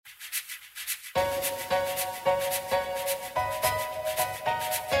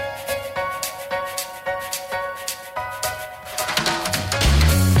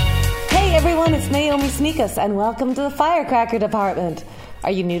everyone, it's Naomi Sneakus, and welcome to the Firecracker Department. Are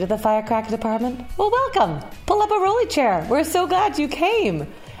you new to the Firecracker Department? Well, welcome. Pull up a rolly chair. We're so glad you came.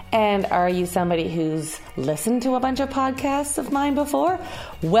 And are you somebody who's listened to a bunch of podcasts of mine before?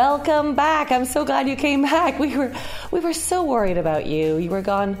 Welcome back. I'm so glad you came back. We were so worried about you. You were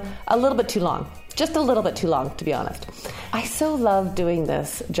gone a little bit too long. Just a little bit too long, to be honest. I so love doing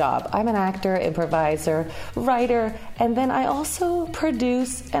this job. I'm an actor, improviser, writer, and then I also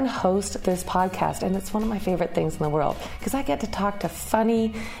produce and host this podcast. And it's one of my favorite things in the world because I get to talk to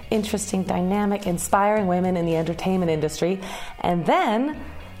funny, interesting, dynamic, inspiring women in the entertainment industry. And then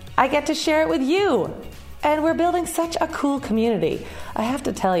I get to share it with you. And we're building such a cool community. I have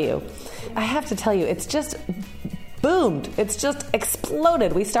to tell you, it's just boomed. It's just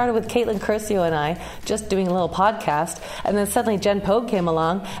exploded. We started with Caitlin Curcio and I just doing a little podcast, and then suddenly Jen Pogue came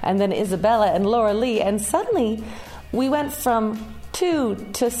along, and then Isabella and Laura Lee, and suddenly we went from 2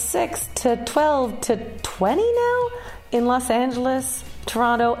 to 6 to 12 to 20 now in Los Angeles,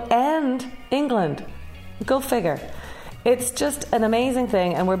 Toronto, and England. Go figure. It's just an amazing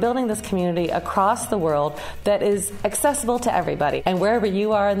thing, and we're building this community across the world that is accessible to everybody. And wherever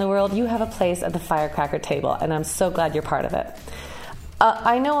you are in the world, you have a place at the Firecracker table, and I'm so glad you're part of it.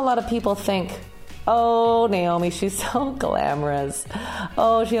 I know a lot of people think, oh, Naomi, she's so glamorous.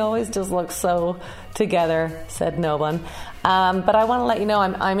 Oh, she always just looks so together, said no one. But I want to let you know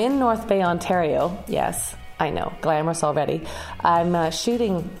I'm in North Bay, Ontario. Yes, I know, glamorous already. I'm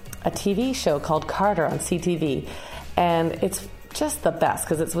shooting a TV show called Carter on CTV. And it's just the best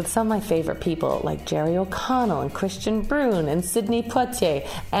because it's with some of my favorite people like Jerry O'Connell and Christian Brune and Sidney Poitier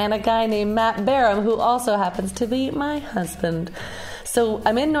and a guy named Matt Barham who also happens to be my husband. So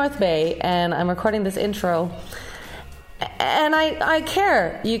I'm in North Bay and I'm recording this intro. And I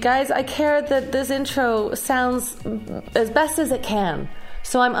care, you guys. I care that this intro sounds as best as it can.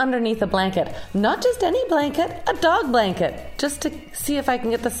 So I'm underneath a blanket. Not just any blanket, a dog blanket. Just to see if I can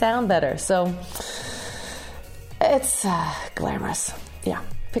get the sound better. So it's glamorous. Yeah,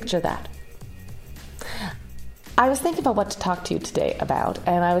 picture that. I was thinking about what to talk to you today about,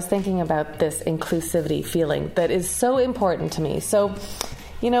 and I was thinking about this inclusivity feeling that is so important to me. So,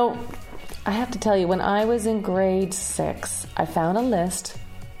 you know, I have to tell you, when I was in grade 6, I found a list.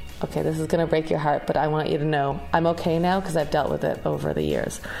 Okay, this is going to break your heart, but I want you to know I'm okay now because I've dealt with it over the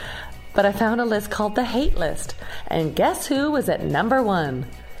years. But I found a list called the hate list. And guess who was at number 1?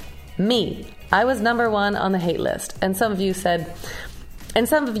 Me. I was number 1 on the hate list. And some of you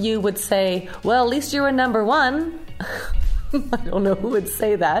would say, well, at least you were number 1. I don't know who would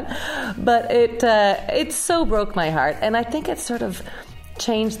say that. But it so broke my heart. And I think it sort of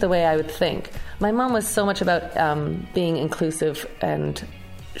changed the way I would think. My mom was so much about being inclusive and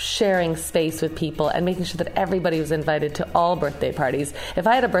sharing space with people and making sure that everybody was invited to all birthday parties. If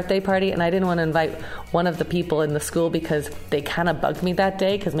I had a birthday party and I didn't want to invite one of the people in the school because they kind of bugged me that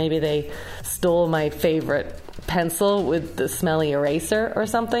day because maybe they stole my favorite pencil with the smelly eraser or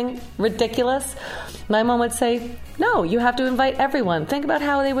something ridiculous, my mom would say, no, you have to invite everyone. Think about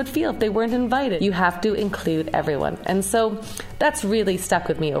how they would feel if they weren't invited. You have to include everyone. And so that's really stuck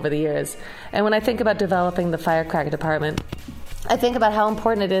with me over the years. And when I think about developing the Firecracker Department, I think about how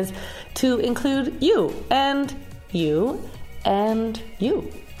important it is to include you and you and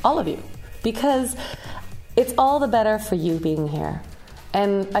you, all of you, because it's all the better for you being here.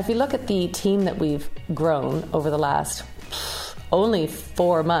 And if you look at the team that we've grown over the last only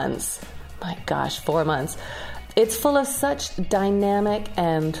 4 months, my gosh, 4 months, it's full of such dynamic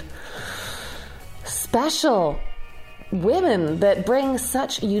and special women that bring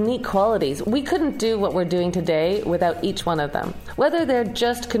such unique qualities. We couldn't do what we're doing today without each one of them. Whether they're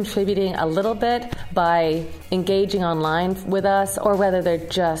just contributing a little bit by engaging online with us, or whether they're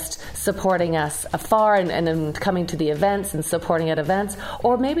just supporting us afar and coming to the events and supporting at events,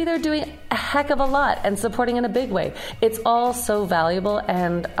 or maybe they're doing a heck of a lot and supporting in a big way. It's all so valuable,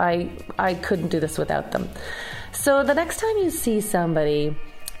 and I couldn't do this without them. So the next time you see somebody,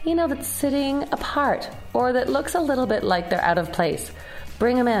 you know, that's sitting apart or that looks a little bit like they're out of place,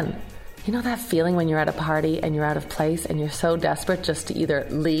 bring them in. You know that feeling when you're at a party and you're out of place and you're so desperate just to either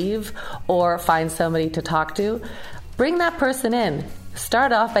leave or find somebody to talk to? Bring that person in.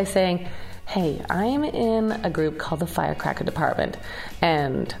 Start off by saying, hey, I'm in a group called the Firecracker Department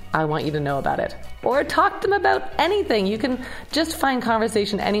and I want you to know about it. Or talk to them about anything. You can just find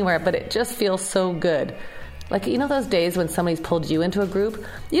conversation anywhere, but it just feels so good. Like, you know those days when somebody's pulled you into a group?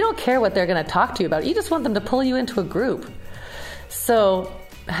 You don't care what they're going to talk to you about. You just want them to pull you into a group. So,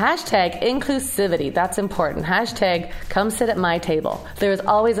 hashtag inclusivity. That's important. Hashtag come sit at my table. There is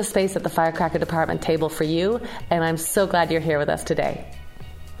always a space at the Firecracker Department table for you, and I'm so glad you're here with us today.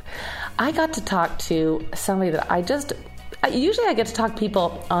 I got to talk to somebody that usually I get to talk to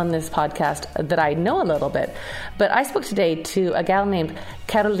people on this podcast that I know a little bit, but I spoke today to a gal named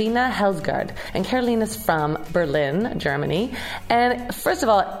Carolina Helsgaard, and Carolina's from Berlin, Germany. And first of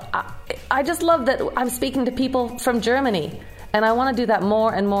all, I just love that I'm speaking to people from Germany. And I want to do that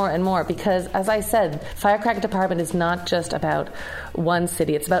more and more and more because, as I said, Firecracker Department is not just about one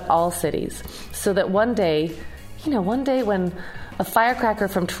city, it's about all cities. So that one day when a firecracker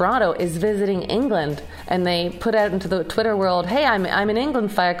from Toronto is visiting England and they put out into the Twitter world, hey, I'm in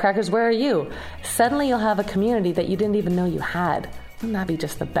England, firecrackers, where are you? Suddenly you'll have a community that you didn't even know you had. Wouldn't that be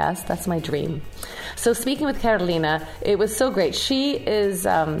just the best? That's my dream. So speaking with Carolina, it was so great. She's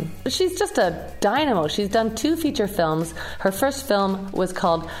just a dynamo. She's done 2 feature films. Her first film was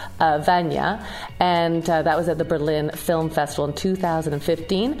called Vanya, and that was at the Berlin Film Festival in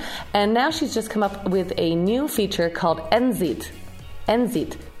 2015. And now she's just come up with a new feature called Endzeit.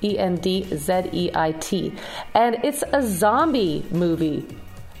 Endzeit, Endzeit. And it's a zombie movie.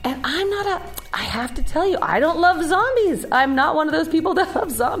 And I have to tell you, I don't love zombies. I'm not one of those people that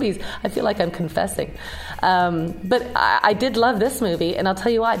love zombies. I feel like I'm confessing. But I did love this movie, and I'll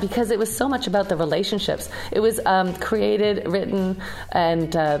tell you why. Because it was so much about the relationships. It was created, written,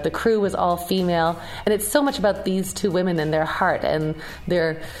 and the crew was all female. And it's so much about these 2 women and their heart and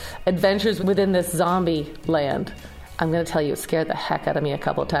their adventures within this zombie land. I'm going to tell you, it scared the heck out of me a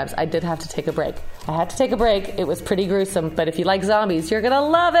couple of times. I did have to take a break. It was pretty gruesome, but if you like zombies, you're going to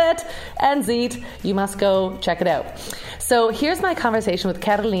love it. Endzeit, you must go check it out. So here's my conversation with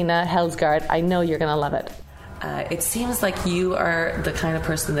Carolina Helsgaard. I know you're going to love it. It seems like you are the kind of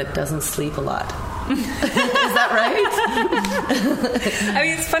person that doesn't sleep a lot. Is that right? I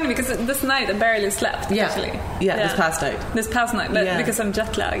mean, it's funny because this night I barely slept, actually. Yeah, this past night. But because I'm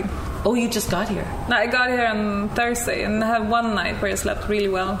jet lagged. Oh, you just got here? No, I got here on Thursday, and I had one night where I slept really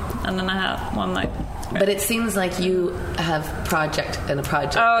well, and then I had one night. But it seems like you have project and a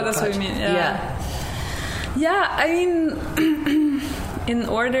project. Oh, that's what you mean, Yeah, I mean, in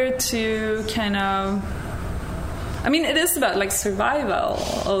order to kind of... I mean, it is about like survival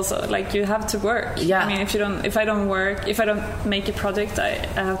also. Like you have to work. Yeah. I mean, if I don't make a project, I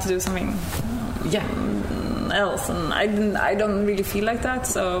have to do something. Else, and I don't really feel like that.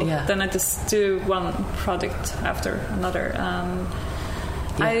 So then I just do one project after another.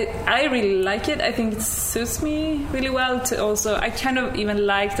 I really like it. I think it suits me really well. To also, I kind of even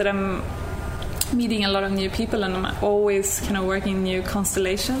like that I'm meeting a lot of new people, and I'm always kind of working in new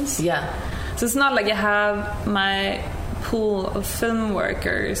constellations. Yeah. So it's not like I have my pool of film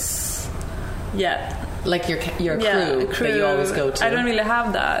workers yet. Like your crew that you always go to. I don't really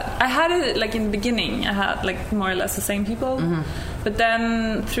have that. I had it like in the beginning. I had like more or less the same people. Mm-hmm. But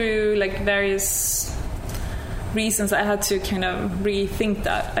then through like various reasons, I had to kind of rethink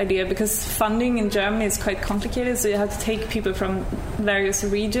that idea because funding in Germany is quite complicated. So you have to take people from various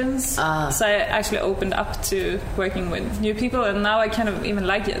regions. So I actually opened up to working with new people, and now I kind of even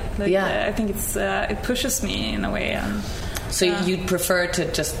like it. I think it pushes me in a way. So you'd prefer to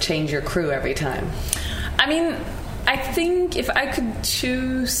just change your crew every time? I mean, I think if I could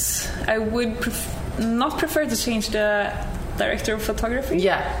choose, I would not prefer to change the director of photography.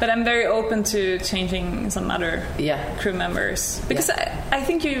 Yeah. But I'm very open to changing some other crew members. Because I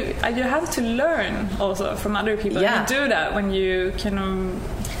think you have to learn also from other people. Yeah. You do that when you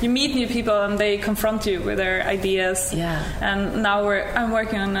you meet new people and they confront you with their ideas. Yeah. And now I'm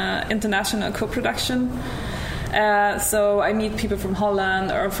working on an international co-production. So I meet people from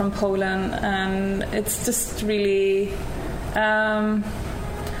Holland or from Poland, and it's just really,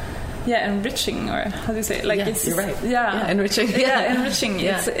 enriching, or how do you say it? Like it's you're right. Enriching. Enriching.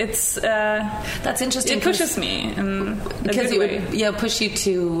 Yeah. It's that's interesting. It pushes me in a good way. Push you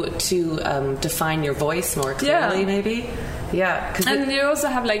to define your voice more clearly, maybe. Yeah, and you also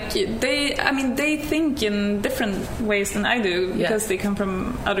have they think in different ways than I do because they come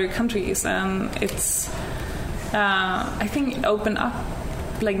from other countries, and it's. I think open up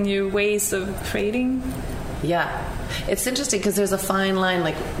like new ways of creating. Yeah, it's interesting because there's a fine line,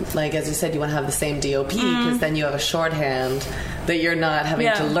 like as you said, you want to have the same DOP because then you have a shorthand that you're not having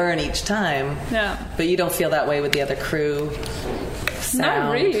to learn each time. Yeah, but you don't feel that way with the other crew. Sound.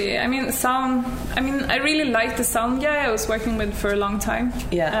 Not really. I mean, sound. I mean, I really like the sound guy I was working with for a long time.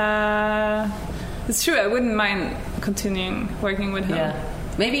 Yeah, it's true. I wouldn't mind continuing working with him. Yeah,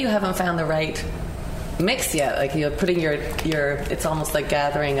 maybe you haven't found the right mix yet, like you're putting your it's almost like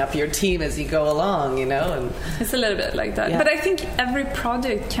gathering up your team as you go along, and it's a little bit like that. But I think every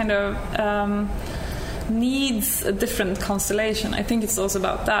project kind of needs a different constellation. I think it's also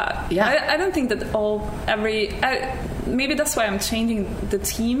about that. I don't think that maybe that's why I'm changing the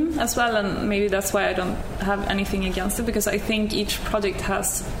team as well, and maybe that's why I don't have anything against it, because I think each project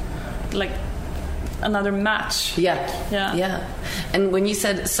has like another match. Yeah. And when you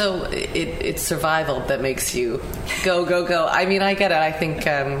said, so it's survival that makes you go. I mean, I get it. I think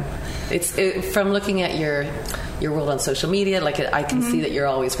from looking at your world on social media, like I can see that you're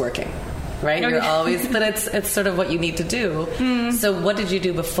always working, right? You're always, but it's sort of what you need to do. So what did you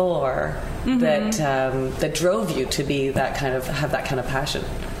do before that drove you to be that kind of, have that kind of passion?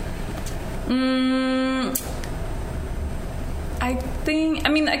 I think, I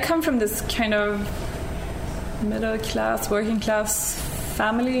mean, I come from this kind of middle class, working class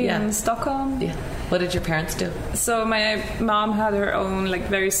family in Stockholm. Yeah. What did your parents do? So my mom had her own like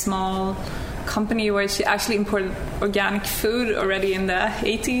very small company where she actually imported organic food already in the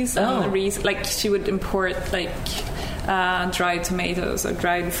 80s. And like she would import like dried tomatoes or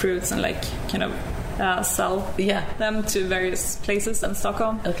dried fruits and like kind of sell them to various places in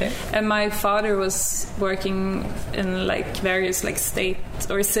Stockholm. Okay. And my father was working in like various like state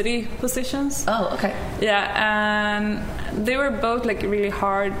or city positions. Oh, okay. Yeah, and they were both like really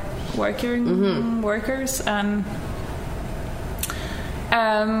hard workers, and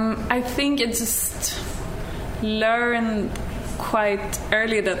I think it just learned quite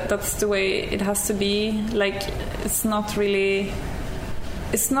early that that's the way it has to be. Like it's not really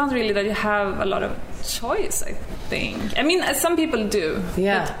that you have a lot of choice, I think. I mean, some people do.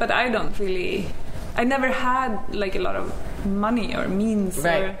 Yeah. But I don't really. I never had like a lot of money or means.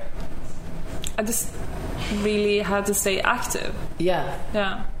 Right. Or I just really had to stay active. Yeah.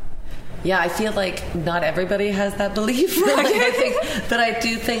 Yeah. Yeah, I feel like not everybody has that belief. I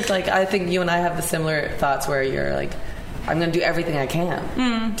do think I think you and I have the similar thoughts where you're like, I'm going to do everything I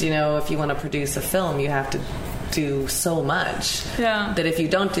can. Do you know, if you want to produce a film, you have to do so much that if you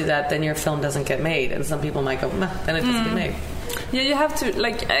don't do that, then your film doesn't get made. And some people might go, nah, then it doesn't get made. Yeah, you have to,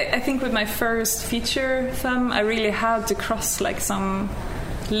 like, I think with my first feature film, I really had to cross like some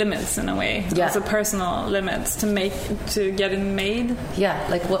limits in a way, also personal limits to get it made. Yeah,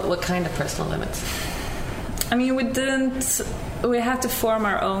 like what kind of personal limits? I mean, we had to form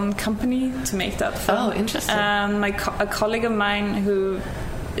our own company to make that film. Oh, interesting. And a colleague of mine who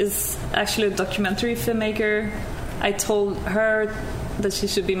is actually a documentary filmmaker, I told her that she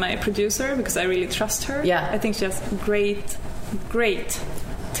should be my producer because I really trust her. Yeah. I think she has great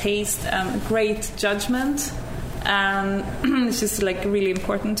taste and great judgment, and she's like really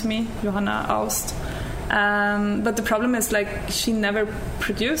important to me, Johanna Aust. But the problem is, like, she never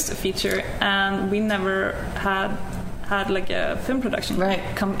produced a feature, and we never had like a film production. Right.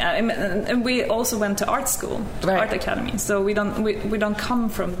 And we also went to art school, art academy. So we don't come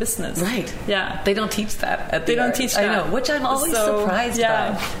from business. Right. Yeah. They don't teach that. They don't teach that. I know, which I'm always surprised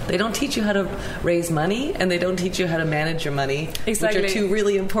by. They don't teach you how to raise money, and they don't teach you how to manage your money. Exactly. Which are two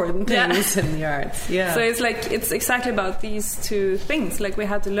really important things in the arts. Yeah. So it's exactly about these two things. Like, we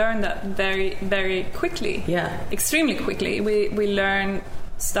had to learn that very, very quickly. Yeah. Extremely quickly. We learn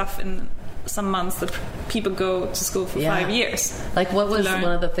stuff in some months that people go to school for 5 years. Like, what was one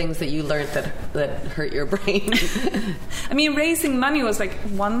of the things that you learned that hurt your brain? I mean, raising money was like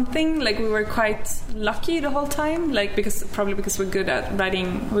one thing. Like, we were quite lucky the whole time. Like, because we're good at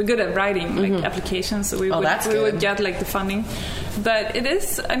writing. We're good at writing like applications, so we would get like the funding. But it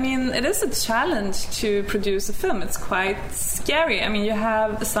is a challenge to produce a film. It's quite scary. I mean,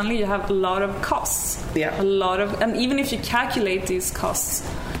 suddenly you have a lot of costs. Yeah. And even if you calculate these costs,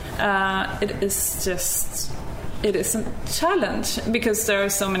 it is a challenge because there are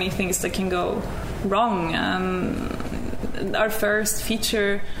so many things that can go wrong. Our first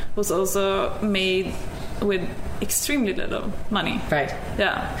feature was also made with extremely little money. Right.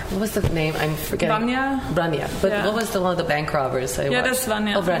 Yeah. What was the name? I'm forgetting. Branja. But what was the one of the bank robbers? That's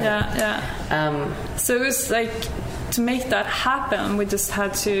Branja. Oh, Branja. Yeah. So it was like, to make that happen, we just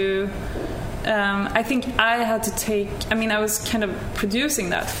had to. I think I had to I was kind of producing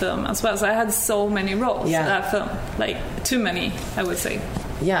that film as well, so I had so many roles in that film, like too many, I would say.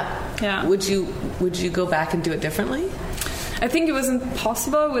 Yeah. Would you go back and do it differently? I think it wasn't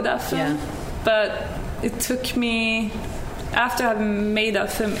possible with that film, but it took me, after having made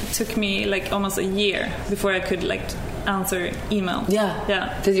that film, it took me like almost a year before I could like answer email.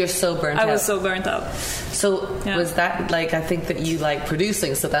 Yeah. Because you're so burnt out. I was so burnt out. So was that, like, I think that you like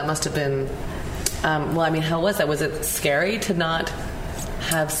producing, so that must have been, how was that? Was it scary to not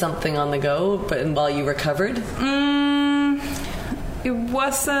have something on the go while you recovered? it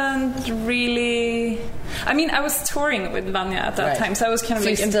wasn't really. I mean, I was touring with Vanya at that time, so I was kind of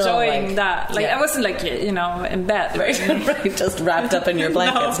enjoying that. Like, I wasn't like, in bed, right? Just wrapped up in your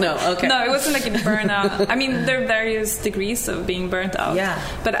blankets. No, okay. No, it wasn't like a burnout. I mean, there are various degrees of being burnt out. Yeah.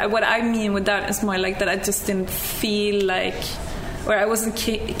 But what I mean with that is more like that I just didn't feel like, or I wasn't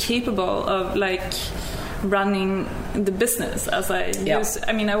capable of like running the business as I used.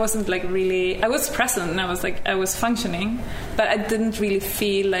 I mean, I wasn't like really. I was present and I was functioning, but I didn't really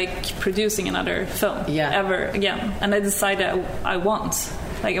feel like producing another film ever again. And I decided I want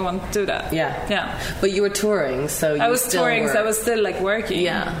to do that. Yeah. But you were touring, so I was touring, so I was still like working.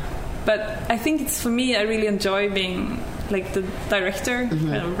 Yeah. But I think it's, for me, I really enjoy being like the director,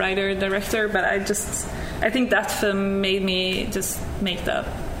 writer, director. But I think that film made me just make that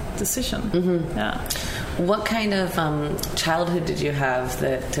decision. Yeah. What kind of childhood did you have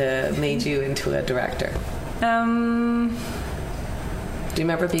that made you into a director? Do you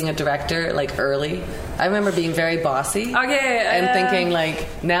remember being a director like early? I remember being very bossy. Okay. And thinking like,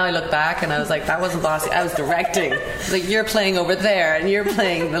 now I look back and I was like, that wasn't bossy. I was directing. Like, you're playing over there and you're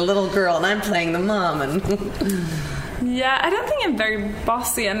playing the little girl and I'm playing the mom. And yeah, I don't think I'm very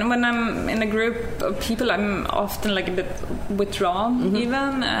bossy. And when I'm in a group of people, I'm often like a bit withdrawn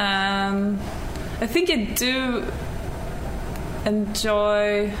even. I think I do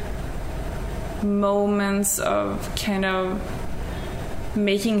enjoy moments of kind of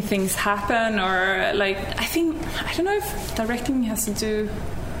making things happen, or like I don't know if directing has to do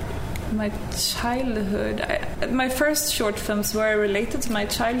with my childhood. My first short films were related to my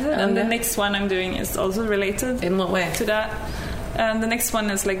childhood, and the next one I'm doing is also related. In what way? To that. And the next one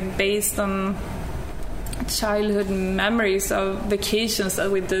is like based on childhood memories of vacations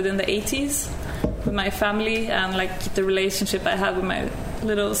that we did in the 80s with my family, and like the relationship I had with my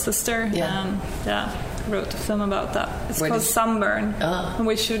little sister. And I wrote a film about that. It's called Sunburn, and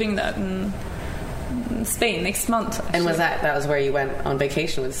we're shooting that in Spain next month, actually. And was that was where you went on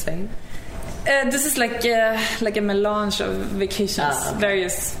vacation with Spain? This is like a melange of vacations,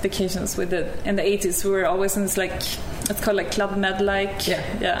 various vacations we did in the 80s. We were always in this it's called like Club Med,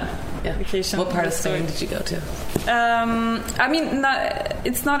 vacation. What part of Spain did you go to? I mean,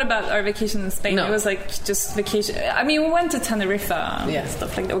 it's not about our vacation in Spain. No. It was like just vacation. I mean, we went to Tenerife and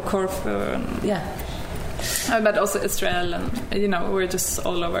stuff like that, or Corfu. But also Israel, and we're just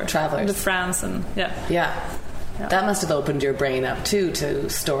all over. Travelers. To France and That must have opened your brain up too to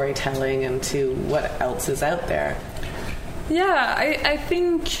storytelling and to what else is out there. Yeah, I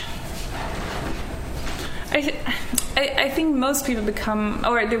think. I think most people become,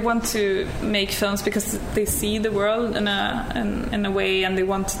 or they want to make films because they see the world in a way, and they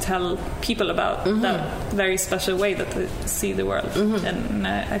want to tell people about that very special way that they see the world. And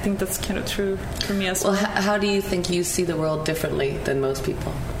I think that's kind of true for me as well. Well, how do you think you see the world differently than most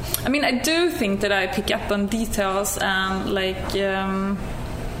people? I mean, I do think that I pick up on details and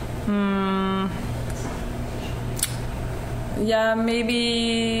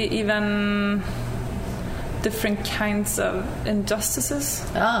maybe even different kinds of injustices.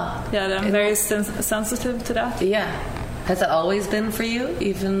 That I'm very sensitive to that. Has that always been for you,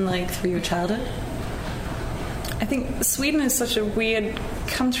 even like through your childhood? I think Sweden is such a weird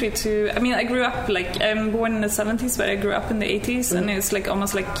country to. I mean, I grew up I'm born in the 70s, but I grew up in the 80s, and it's like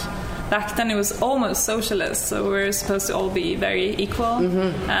almost like back then it was almost socialist, so we were supposed to all be very equal,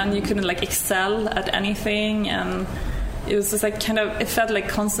 and you couldn't like excel at anything, and it was just like kind of, it felt like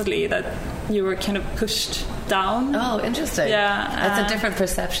constantly that you were kind of pushed down. Oh, interesting. Yeah. That's a different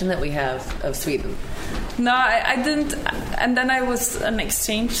perception that we have of Sweden. No, I didn't. And then I was an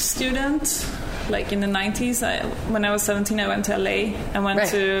exchange student, like in the 90s. When I was 17, I went to LA. I went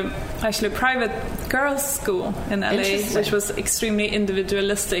to actually a private girls' school in LA, which was extremely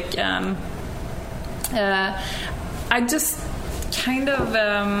individualistic. And I just kind of...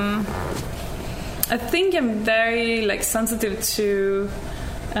 I think I'm very sensitive to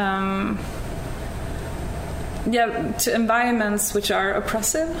to environments which are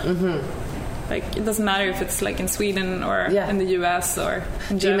oppressive. Like, it doesn't matter if it's like in Sweden or in the US or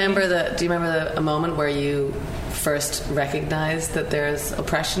in Germany. Do you remember a moment where you first recognized that there's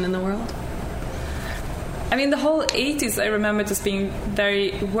oppression in the world? I mean, the whole 80s, I remember just being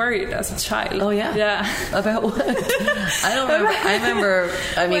very worried as a child. Oh, yeah? Yeah. About what? I don't remember. I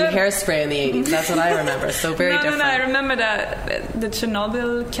remember, Hairspray in the 80s. That's what I remember. So very different. No, I remember the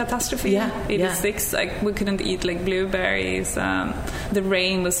Chernobyl catastrophe, 86. Like, we couldn't eat, blueberries. The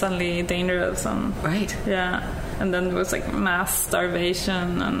rain was suddenly dangerous. Right. Yeah. And then there was, mass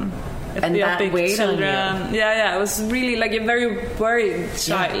starvation and that weighed children. on you. Yeah. I was really, a very worried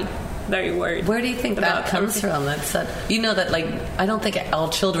child. very worried. Where do you think that comes from? That's that like I don't think all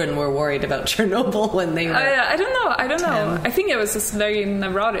children were worried about Chernobyl when they were. I don't know. I think it was just very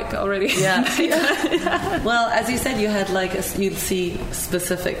neurotic already. Yeah. Yeah. Well, as you said, you had like you'd see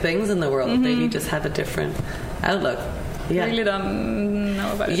specific things in the world. Maybe you just have a different outlook. Yeah. I really don't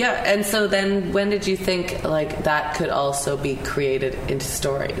know about it. Yeah, and so then when did you think like that could also be created into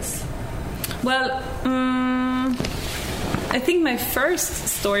stories? Well, I think my first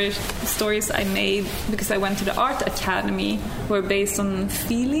stories I made, because I went to the art academy, were based on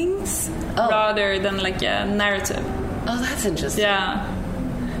feelings rather than like a narrative. Oh, that's interesting. Yeah.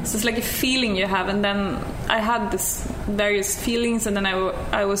 So it's like a feeling you have, and then I had this various feelings, and then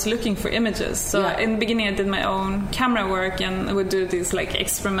I was looking for images. So in the beginning I did my own camera work, and I would do these like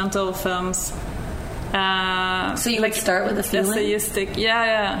experimental films. So you would start with a feeling? Essayistic,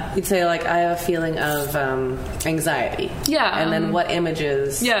 yeah. You'd say like, I have a feeling of anxiety. Yeah. And then what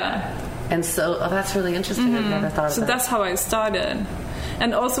images? Yeah. And so, that's really interesting. I've never thought of that. So that's how I started.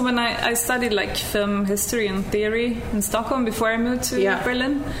 And also when I studied like film history and theory in Stockholm before I moved to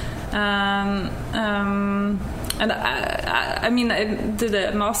Berlin. And I mean, I did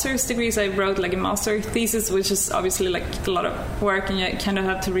a master's degree, so I wrote like a master thesis, which is obviously like a lot of work, and you kind of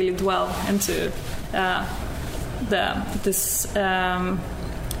have to really dwell into this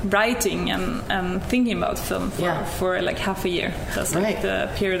writing and thinking about film for like half a year. That's like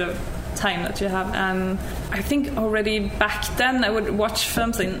the period of time that you have. And I think already back then I would watch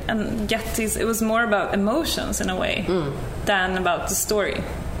films and get these. It was more about emotions in a way than about the story.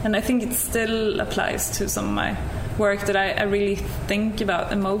 And I think it still applies to some of my work, that I really think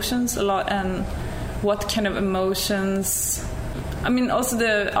about emotions a lot, and what kind of emotions. I mean, also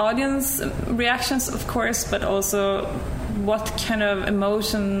the audience reactions, of course, but also what kind of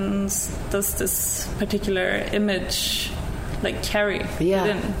emotions does this particular image like carry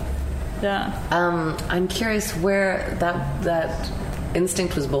within? Yeah. I'm curious where that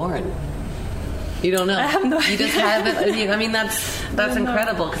instinct was born. You don't know. I have no idea. You just haven't. I mean, that's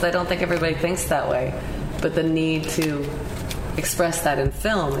incredible, because I don't think everybody thinks that way. But the need to express that in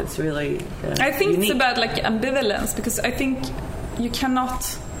film, it's really I think unique. It's about like ambivalence, because I think you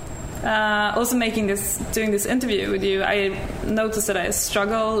cannot. Also, doing this interview with you, I noticed that I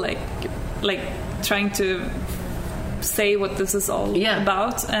struggle like trying to say what this is all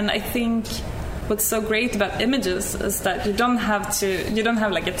about, and I think what's so great about images is that you don't have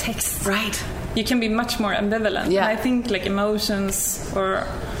like a text. Right. You can be much more ambivalent. Yeah. And I think like emotions or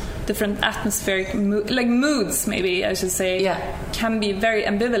different atmospheric moods, maybe I should say, can be very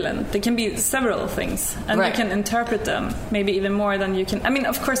ambivalent. They can be several things, and you can interpret them maybe even more than you can. I mean,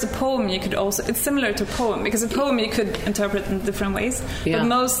 of course, a poem you could also. It's similar to a poem, because a poem you could interpret in different ways. Yeah. But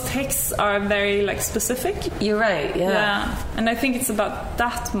most texts are very like specific. You're right. Yeah. And I think it's about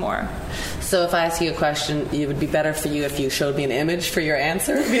that more. So if I ask you a question, it would be better for you if you showed me an image for your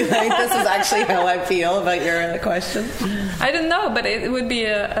answer. Be like, this is actually how I feel about your question. I don't know, but it would be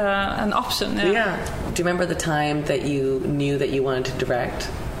an option. Yeah. Do you remember the time that you knew that you wanted to direct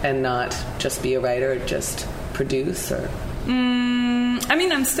and not just be a writer, just produce? Or I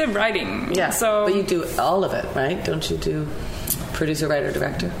mean, I'm still writing. Yeah. So, but you do all of it, right? Don't you do producer, writer,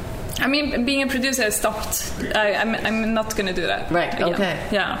 director? I mean, being a producer, I stopped. I'm not going to do that. Right. Again. Okay.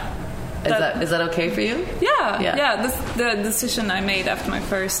 Yeah. Is that okay for you? Yeah. The decision I made after my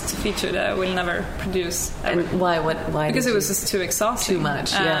first feature that I will never produce ever. And why? Because it was just too exhausting. Too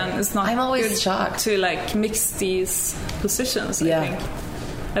much. And it's not. I'm always good shocked to like mix these positions. I think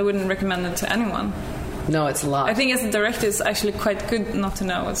I wouldn't recommend it to anyone. No, it's a lot. I think as a director, it's actually quite good not to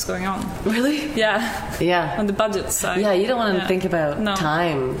know what's going on. Really? Yeah. On the budget side. Yeah, you don't want to think about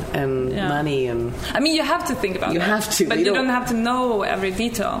time and money and. I mean, you have to think about. You have to, but you don't have to know every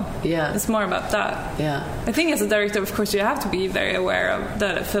detail. Yeah. It's more about that. Yeah. I think as a director, of course, you have to be very aware of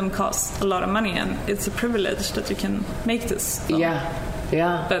that a film costs a lot of money, and it's a privilege that you can make this film.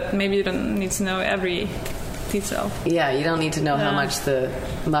 Yeah. But maybe you don't need to know every detail. Yeah, you don't need to know how much the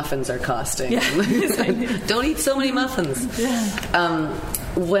muffins are costing. Yeah. Don't eat so many muffins. Yeah.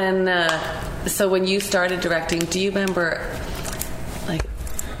 When you started directing, do you remember, like,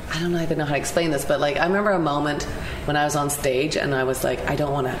 I don't even know how to explain this, but like I remember a moment when I was on stage and I was like, I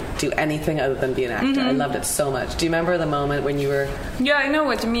don't want to do anything other than be an actor. I loved it so much. Do you remember the moment when you were? Yeah, I know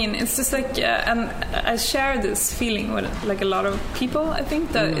what you mean. It's just like, and I share this feeling with like a lot of people. I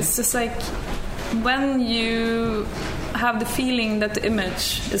think that it's just like, when you have the feeling that the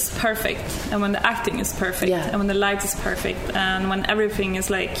image is perfect, and when the acting is perfect, and when the light is perfect, and when everything is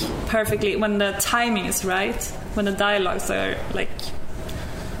like perfectly, when the timing is right, when the dialogues are like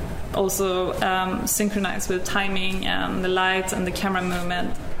also synchronized with timing and the light and the camera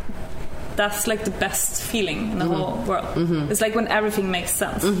movement, that's like the best feeling in the whole world. It's like when everything makes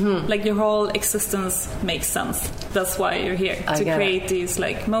sense. Like your whole existence makes sense. That's why you're here, to create these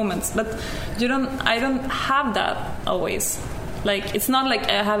like moments. But I don't have that always. Like, it's not like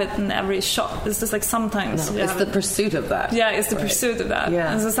I have it in every shot. It's just like sometimes it's the pursuit of that. Yeah, it's the pursuit of that.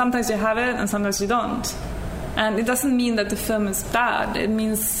 Yeah. And so sometimes you have it and sometimes you don't. And it doesn't mean that the film is bad. It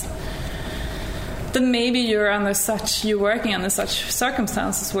means that maybe you're working under such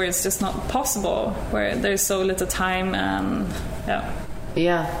circumstances where it's just not possible, where there's so little time and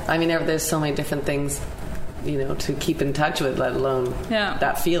yeah. I mean, there's so many different things, to keep in touch with, let alone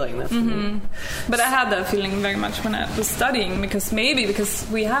that feeling. But I had that feeling very much when I was studying, because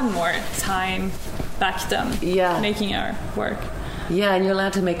we had more time back then making our work. Yeah, and you're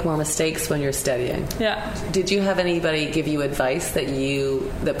allowed to make more mistakes when you're studying. Yeah. Did you have anybody give you advice that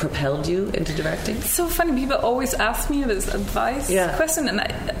propelled you into directing? It's so funny. People always ask me this advice question, and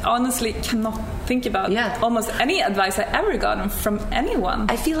I honestly cannot think about almost any advice I ever gotten from anyone.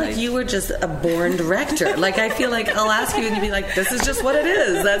 I feel like you were just a born director. Like, I feel like I'll ask you and you'll be like, this is just what it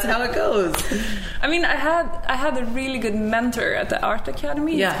is. That's how it goes. I mean, I had a really good mentor at the Art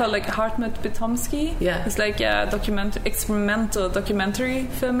Academy. Yeah. It's called like Hartmut Bitomsky. Yeah. It's like a experimental documentary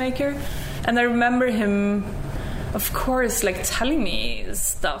filmmaker, and I remember him, of course, like telling me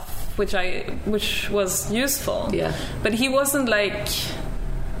stuff which was useful. Yeah. But he wasn't like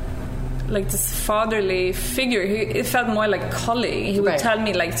this fatherly figure. It felt more like colleague. He would tell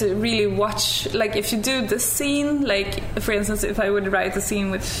me like to really watch, like if you do this scene, like for instance, if I would write a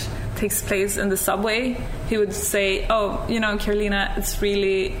scene which takes place in the subway, he would say, Carolina, it's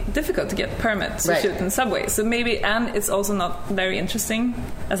really difficult to get permits to shoot in the subway, so and it's also not very interesting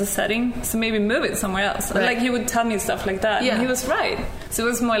as a setting, so maybe move it somewhere else. Like, he would tell me stuff like that, and he was right. So it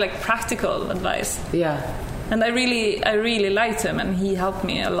was more like practical advice. Yeah. And I really liked him, and he helped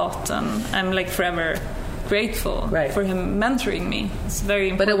me a lot, and I'm like forever grateful for him mentoring me. It's very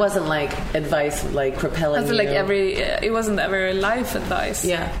important. But it wasn't like advice like propelling you. Like it wasn't ever life advice.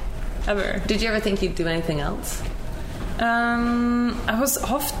 Yeah. Ever. Did you ever think you'd do anything else? I was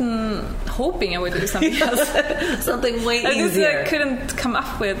often hoping I would do something else. Something way easier. I couldn't come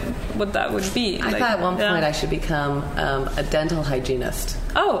up with what that would be. I thought at one point I should become a dental hygienist.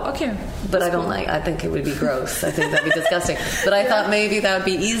 Oh, okay. But I think it would be gross. I think that'd be disgusting. But I thought maybe that would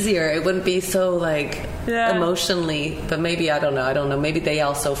be easier. It wouldn't be so emotionally, but maybe, I don't know. Maybe they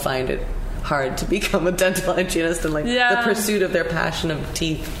also find it hard to become a dental hygienist and the pursuit of their passion of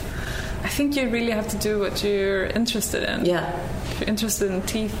teeth. I think you really have to do what you're interested in. Yeah. If you're interested in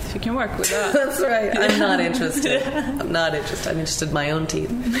teeth, you can work with that. That's right. I'm not interested. I'm interested in my own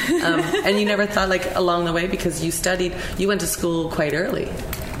teeth. And you never thought, like, along the way, because you went to school quite early.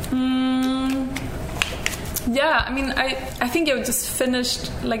 Yeah, I mean, I think I just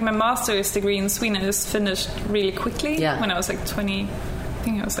finished, like, my master's degree in Sweden. I just finished really quickly when I was like 20. I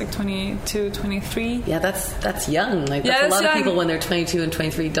think I was like 22, 23. Yeah, that's young. Like, that's a lot of people when they're 22 and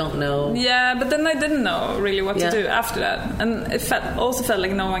 23 don't know. Yeah, but then I didn't know really what to do after that. And it also felt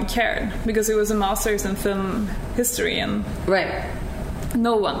like no one cared, because it was a master's in film history, and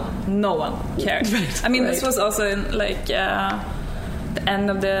no one cared. I mean, this was also in like the end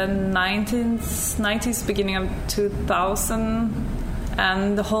of the 90s, beginning of 2000,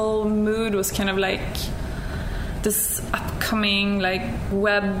 and the whole mood was kind of like this upcoming like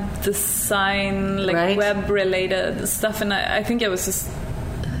web design, like web related stuff, and I think I was just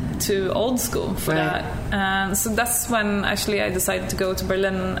too old school for that. And so that's when actually I decided to go to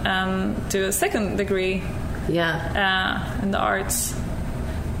Berlin and do a second degree in the arts.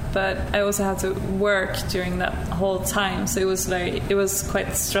 But I also had to work during that whole time, so it was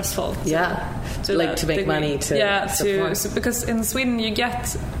quite stressful. To make money to support. So because in Sweden you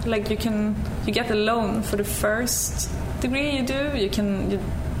get you get a loan for the first degree you do. You can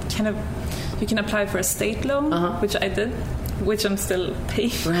apply for a state loan, which I did, which I'm still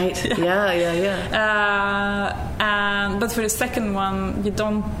paying. Right. But for the second one, you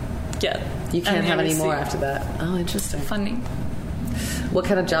don't get. You can't have any more after that. Oh, interesting. Funding. What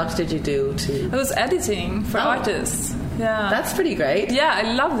kind of jobs did you do? I was editing for artists. Yeah, that's pretty great. Yeah,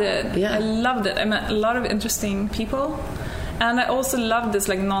 I loved it. I loved it. I met a lot of interesting people, and I also loved this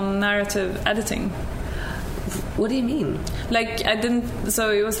like non-narrative editing. What do you mean? Like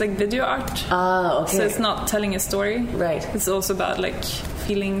so it was like video art. Ah, okay. So it's not telling a story. Right. It's also about like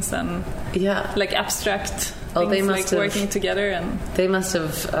feelings and like abstract. They must have working together, and they must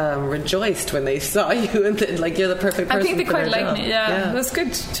have rejoiced when they saw you, and you're the perfect person. I think they quite liked job. me. Yeah, it was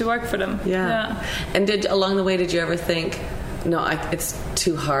good to work for them. Yeah. And along the way, did you ever think, no, it's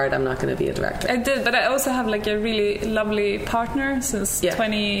too hard. I'm not going to be a director. I did, but I also have like a really lovely partner since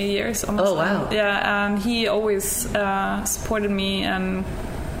 20 years almost. Oh, wow. Yeah, and he always supported me, and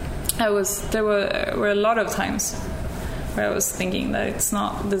there were a lot of times where I was thinking that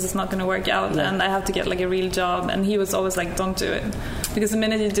this is not going to work out, and I have to get like a real job. And he was always like, don't do it, because the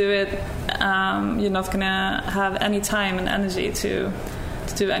minute you do it, you're not going to have any time and energy to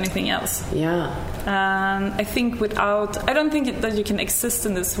do anything else. Yeah. And I think I don't think that you can exist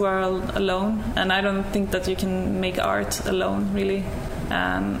in this world alone, and I don't think that you can make art alone, really.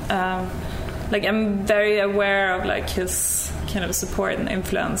 And like, I'm very aware of like his kind of support and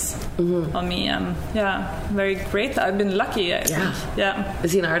influence on me, and very great. I've been lucky, I think. Yeah.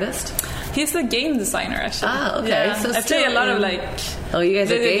 Is he an artist? He's a game designer, actually. Ah, okay. Yeah. So I play a lot of like. Oh, you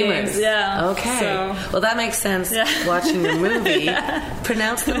guys are gamers. Games. Yeah. Okay. So. Well, that makes sense. Watching the movie.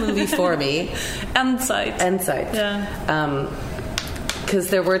 Pronounce the movie for me. Endsight. Yeah. Because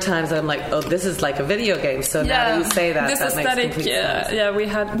there were times I'm like, oh, this is like a video game. So now that you say that, this that aesthetic, makes complete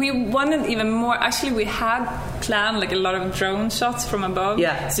sense. we wanted even more. Actually, we had planned like a lot of drone shots from above.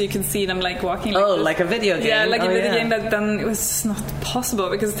 Yeah. So you can see them like walking. Like this. Like a video game. Yeah, like a video game. But then it was just not possible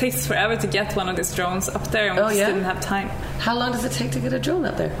because it takes forever to get one of these drones up there, and we just didn't have time. How long does it take to get a drone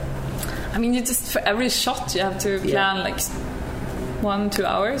up there? I mean, you just, for every shot you have to plan like 1-2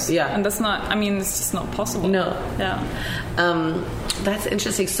 hours. Yeah. And that's not, I mean, it's just not possible. No. Yeah. That's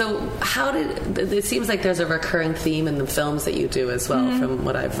interesting. So it seems like there's a recurring theme in the films that you do as well, from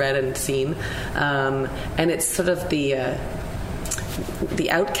what I've read and seen. And it's sort of the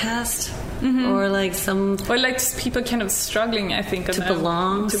outcast, or like or like just people kind of struggling, I think, to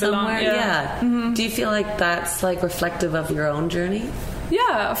belong somewhere. Do you feel like that's like reflective of your own journey?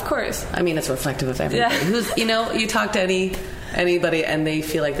 Yeah, of course. I mean, it's reflective of everybody. Who's, you talk to anybody and they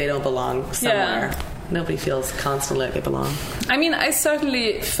feel like they don't belong somewhere. Nobody feels constantly like they belong. I mean, I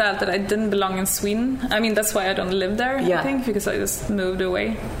certainly felt that I didn't belong in Sweden. I mean, that's why I don't live there, I think, because I just moved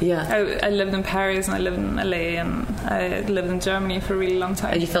away. Yeah. I lived in Paris, and I lived in LA, and I lived in Germany for a really long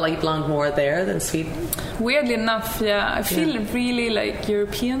time. And you felt like you belonged more there than Sweden? Weirdly enough, I feel really like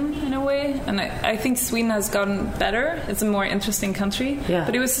European in a way. And I think Sweden has gotten better. It's a more interesting country. Yeah.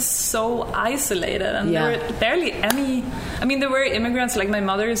 But it was just so isolated, and there were barely any... I mean, there were immigrants, like my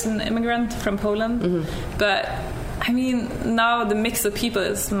mother is an immigrant from Poland. But I mean, now the mix of people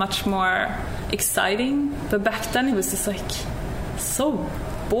is much more exciting. But back then it was just like so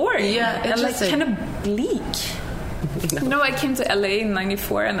boring. Yeah, and like kind of bleak. I came to LA in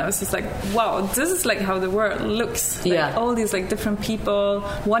 '94, and I was just like, wow, this is like how the world looks. Like all these like different people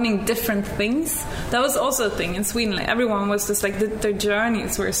wanting different things. That was also a thing in Sweden. Like everyone was just like their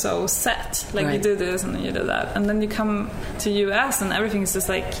journeys were so set. Like you do this and then you do that, and then you come to US and everything's just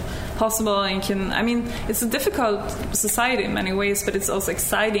like possible. And it's a difficult society in many ways, but it's also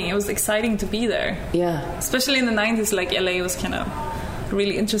exciting. It was exciting to be there. Yeah, especially in the '90s, like LA was kind of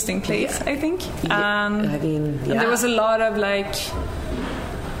really interesting place, I think. And there was a lot of like,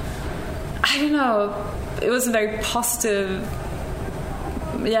 I don't know, it was a very positive,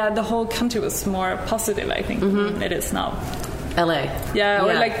 the whole country was more positive, I think, than it is now. LA.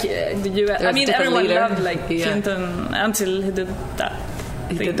 Or like the US. I mean, everyone loved like Clinton until he did that.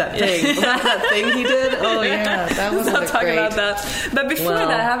 He did that thing. Was that thing he did? Oh yeah, that was not talking about that. But before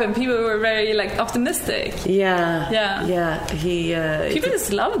that happened, people were very like optimistic. Yeah. People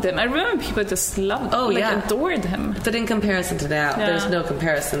just loved him. I remember people just loved him. Adored him. But in comparison to now, there's no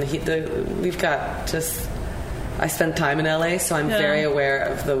comparison. I spent time in LA, so I'm very aware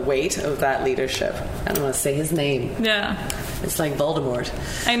of the weight of that leadership. I don't want to say his name. Yeah. It's like Voldemort.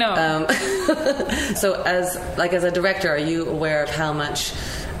 I know. So as a director, are you aware of how much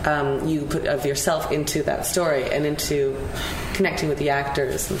you put of yourself into that story and into connecting with the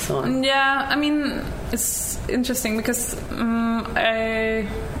actors and so on? Yeah, I mean, it's interesting because I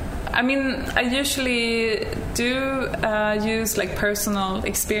usually do use like personal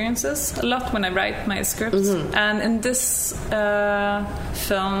experiences a lot when I write my scripts. And in this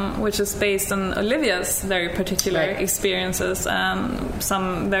film, which is based on Olivia's very particular experiences and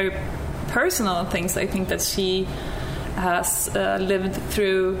some very personal things I think that she has lived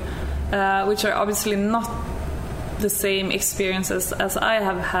through, which are obviously not the same experiences as I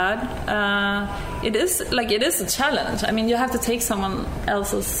have had. It is a challenge. I mean, you have to take someone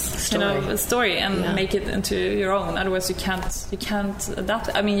else's story and make it into your own. Otherwise, you can't adapt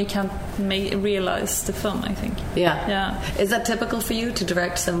it. I mean, you can't realize the film, I think. Yeah. Is that typical for you to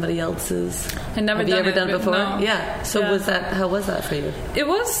direct somebody else's? Have you ever done it before? No. Yeah. So how was that for you? It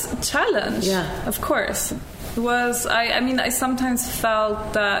was a challenge. Yeah. Of course. It was. I sometimes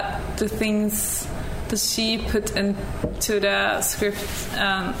felt that the things that she put into the script,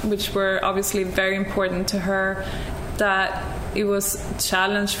 which were obviously very important to her, that it was a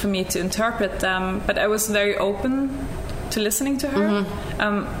challenge for me to interpret them, but I was very open to listening to her.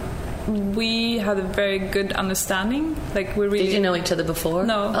 We had a very good understanding. Like, we really... Did you know each other before?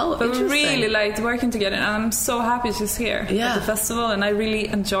 No. Oh, but we really liked working together, and I'm so happy she's here at the festival, and I really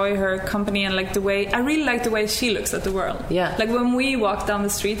enjoy her company, and like I really like the way she looks at the world. Yeah. Like, when we walk down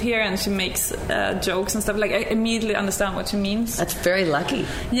the street here and she makes jokes and stuff, like, I immediately understand what she means. That's very lucky.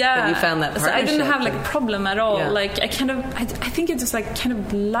 Yeah. That you found that partnership. So I didn't have like a problem at all. Yeah. Like, I think I just like kind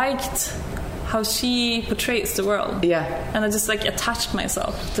of liked how she portrays the world. Yeah. And I just like attached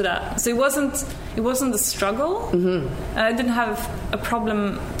myself to that. So it wasn't a struggle. And I didn't have a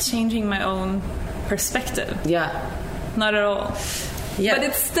problem changing my own perspective. Yeah. Not at all. Yeah. But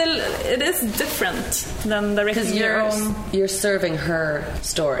it is different than directing your own. You're serving her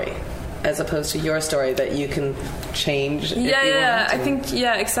story as opposed to your story that you can change. Yeah. I think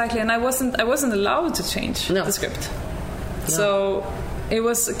exactly. And I wasn't allowed to change the script. No. So it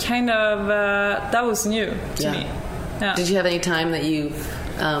was kind of that was new to me. Yeah. Did you have any time that you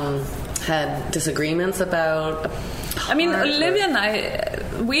had disagreements about? I mean, Olivia and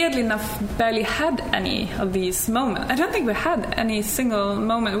I, weirdly enough, barely had any of these moments. I don't think we had any single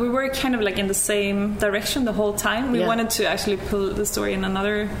moment. We were kind of like in the same direction the whole time. We wanted to actually pull the story in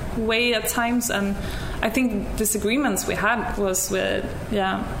another way at times, and I think disagreements we had was with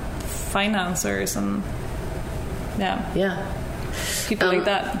financiers and people like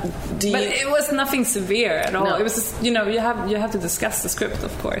that. But it was nothing severe at all. No. It was just, you have to discuss the script,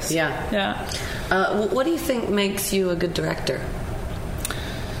 of course. Yeah. What do you think makes you a good director?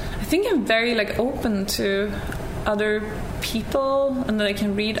 I think I'm very like open to other people, and that I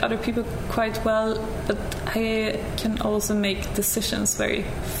can read other people quite well, but I can also make decisions very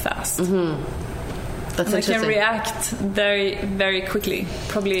fast. That's interesting. I can react very, very quickly.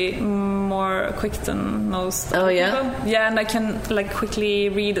 Probably more quick than most people. Yeah, and I can like quickly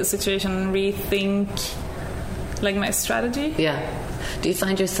read a situation and rethink like my strategy. Yeah. Do you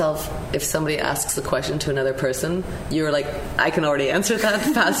find yourself, if somebody asks a question to another person, you're like, I can already answer that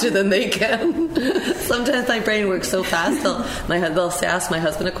faster than they can? Sometimes my brain works so fast. They'll ask my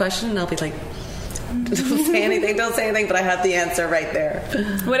husband a question, and I'll be like, don't say anything, but I have the answer right there.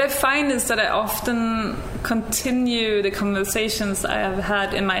 What I find is that I often continue the conversations I have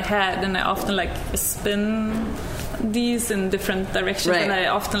had in my head, and I often like spin these in different directions, and I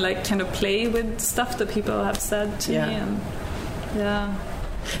often like kind of play with stuff that people have said to me. And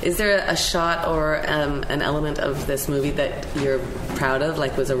is there a shot or an element of this movie that you're proud of,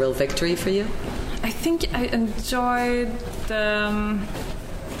 like was a real victory for you? I think I enjoyed the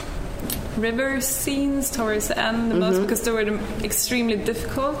river scenes towards the end the most, because they were extremely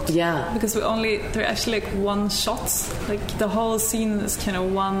difficult. Yeah. Because they're actually like one shots. Like the whole scene is kind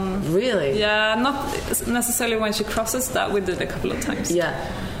of one. Really? Yeah, not necessarily when she crosses that. We did a couple of times. Yeah.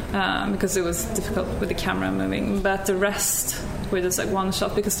 Because it was difficult with the camera moving, but the rest were just like one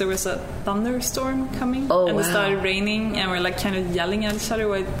shot, because there was a thunderstorm coming and it started raining, and we're like kind of yelling at each other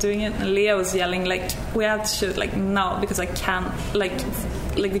while doing it, and Leah was yelling like, we have to shoot like now because I can't like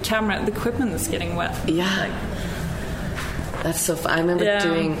the camera, the equipment is getting wet. That's so fun. I remember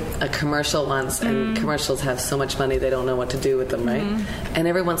doing a commercial once, and commercials have so much money they don't know what to do with them, right? And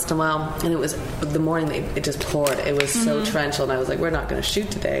every once in a while, and it was the morning, it just poured. It was so torrential, and I was like, we're not going to shoot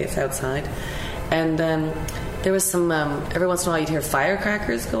today, it's outside. And then there was some every once in a while you'd hear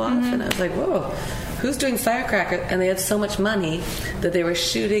firecrackers go off, and I was like, whoa, who's doing firecrackers? And they had so much money that they were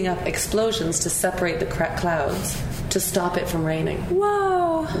shooting up explosions to separate the clouds to stop it from raining.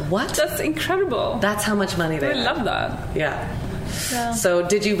 Whoa. What? That's incredible. That's how much money they had. I love that. Yeah. So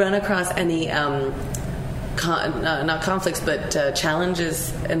did you run across any not conflicts but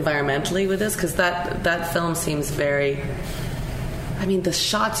challenges environmentally with this? Because that film seems very, I mean, the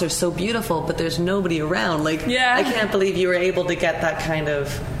shots are so beautiful, but there's nobody around. Like, I can't believe you were able to get that kind of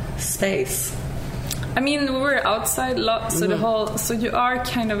space. I mean, we were outside a lot, so so you are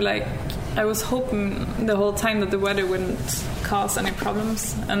kind of like, I was hoping the whole time that the weather wouldn't cause any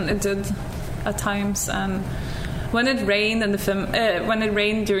problems, and it did at times. And when it rained in the film, when it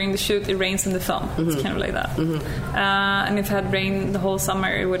rained during the shoot, it rains in the film. It's kind of like that. And if it had rained the whole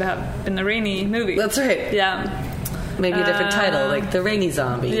summer, it would have been a rainy movie. That's right. Yeah. Maybe a different title, like The Rainy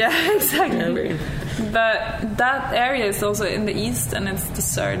Zombie. Yeah, exactly. But that area is also in the east, and it's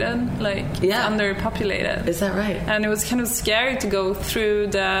deserted, like underpopulated. Is that right? And it was kind of scary to go through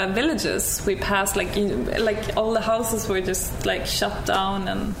the villages. We passed like all the houses were just like shut down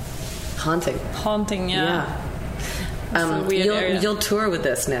and haunting. Yeah. You'll tour with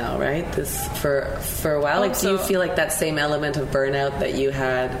this now, right? This for a while. Like, do you feel like that same element of burnout that you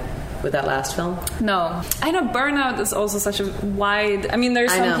had with that last film? No. I know burnout is also such a wide... I mean,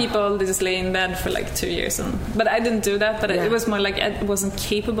 there's some people that just lay in bed for like 2 years. But I didn't do that. But it was more like I wasn't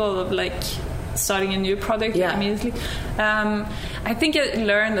capable of like starting a new project immediately. I think I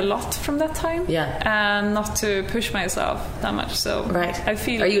learned a lot from that time. And not to push myself that much. So I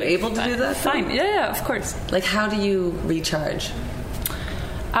feel... Are you able to do that? Fine. Yeah, of course. Like, how do you recharge?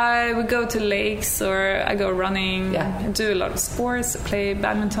 I would go to lakes, or I go running, do a lot of sports, play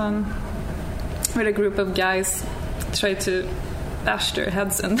badminton with a group of guys, try to bash their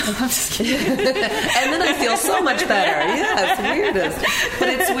heads in. I'm just kidding. And then I feel so much better. Yeah, it's weirdest. But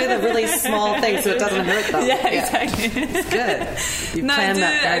it's with a really small thing, so it doesn't hurt them. Yeah, exactly. It's good. You planned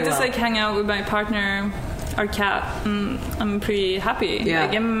that very I just like hang out with my partner, our cat, and I'm pretty happy. Yeah.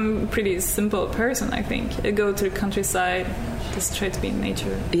 Like, I'm a pretty simple person, I think. I go to the countryside, just try to be in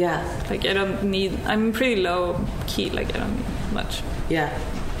nature. Yeah. Like, I'm pretty low key, like, I don't need much. Yeah.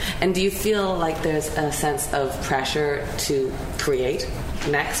 And do you feel like there's a sense of pressure to create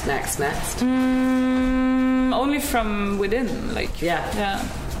next? Only from within, like. Yeah.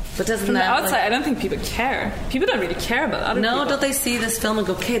 But doesn't from that, the outside, I don't think people care. People don't really care about other people. No, don't they see this film and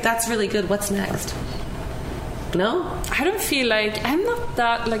go, okay, that's really good, what's next? No? I don't feel like... I'm not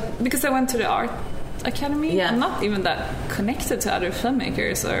that, like... Because I went to the art academy, I'm not even that connected to other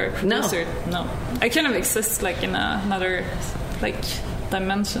filmmakers or producers. No. I kind of exist, like, in another, like,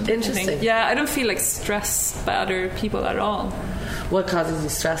 dimension. Interesting. I don't feel, like, stressed by other people at all. What causes you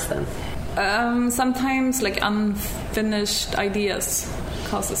stress, then? Sometimes, like, unfinished ideas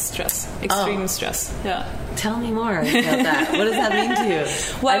causes stress. Extreme stress. Yeah. Tell me more about that. What does that mean to you?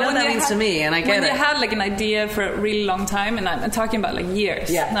 Well, I know what that means to me, and I get it. When you had, like, an idea for a really long time, and I'm talking about, like,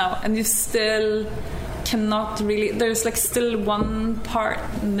 years now, and you still cannot really... There's, like, still one part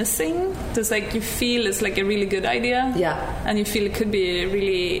missing. There's, like, you feel it's, like, a really good idea. Yeah. And you feel it could be a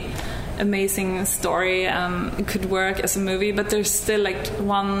really amazing story, and it could work as a movie, but there's still, like,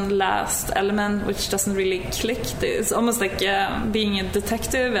 one last element which doesn't really click. It's almost like being a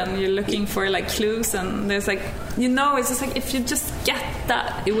detective, and you're looking for, like, clues, and there's, like, it's just like, if you just get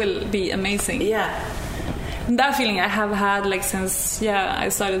that, it will be amazing. Yeah. And that feeling I have had, like, since I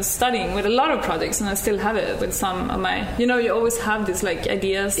started studying with a lot of projects, and I still have it with some of my... you always have these, like,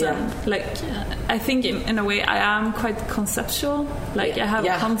 ideas, and, like, I think in a way I am quite conceptual. Like, I have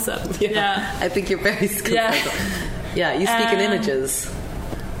a concept. I think you're very conceptual. Yeah, you speak in images.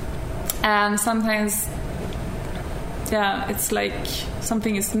 And sometimes, it's like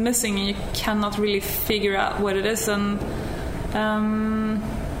something is missing, and you cannot really figure out what it is, and...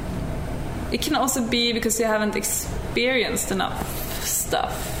 it can also be because you haven't experienced enough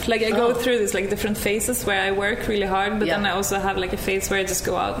stuff. Like, I go through this, like, different phases where I work really hard, but then I also have, like, a phase where I just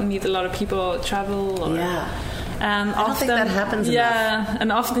go out and meet a lot of people, travel. And I don't think that happens enough. And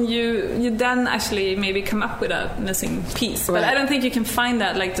often you then actually maybe come up with a missing piece. But I don't think you can find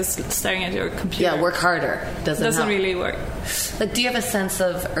that, like, just staring at your computer. Yeah, work harder. Doesn't really work. Like, do you have a sense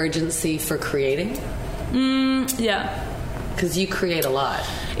of urgency for creating? Yeah. Because you create a lot.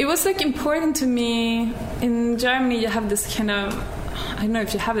 It was, like, important to me. In Germany, you have this kind of... I don't know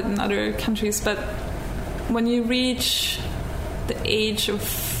if you have it in other countries, but when you reach the age of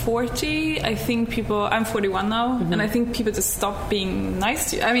 40, I think people... I'm 41 now, and I think people just stop being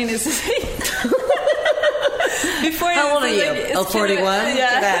nice to you. I mean, it's... Before How old are you? 41?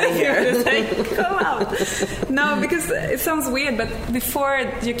 Get out of here. Like, go out. No, because it sounds weird, but before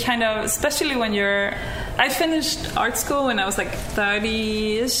you kind of... Especially when you're... I finished art school when I was, like,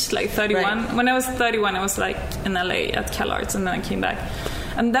 30-ish, like 31. Right. When I was 31, I was, like, in LA at CalArts, and then I came back.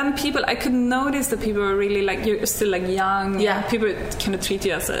 And then I could notice that people were really, like, you're still, like, young. Yeah. People kind of treat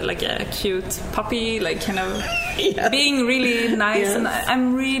you as a cute puppy, like, kind of being really nice. Yes. And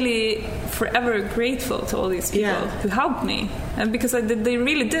I'm really forever grateful to all these people who helped me. And because they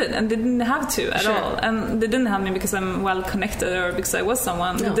really did, and they didn't have to at all. And they didn't help me because I'm well connected or because I was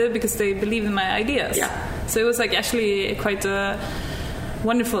someone. No. They did because they believed in my ideas. Yeah. So it was, like, actually quite a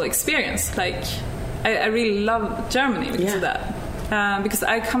wonderful experience. Like, I really love Germany because of that. Because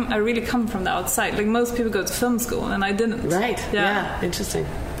I really come from the outside. Like, most people go to film school, and I didn't. Right. Yeah. Interesting.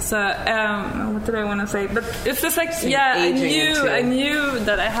 So, what did I want to say? But it's just like, I knew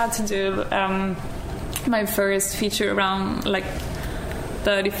that I had to do my first feature around, like,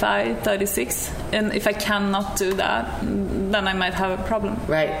 35, 36. And if I cannot do that, then I might have a problem.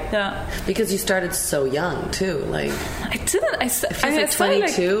 Right. Yeah. Because you started so young, too. Like, I didn't. I started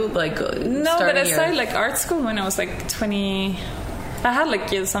 22, like no, but I started, like, art school when I was, like, 20. I had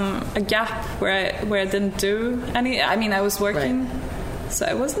like a gap where I didn't do any. I mean, I was working, so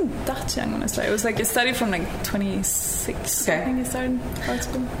I wasn't that young when I started. It was like I studied from like 26. Okay. I think I started art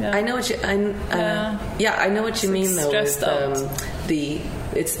school. Yeah. I know what you. I know what you mean though.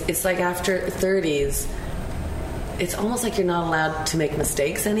 With, it's like after 30s. It's almost like you're not allowed to make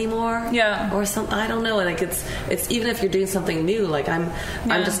mistakes anymore. Yeah. Or something. I don't know. Like it's even if you're doing something new. Like I'm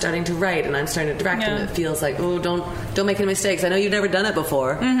just starting to write and I'm starting to direct, and it feels like, oh, don't make any mistakes. I know you've never done it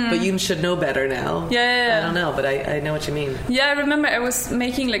before, but you should know better now. Yeah. I don't know, but I know what you mean. Yeah, I remember I was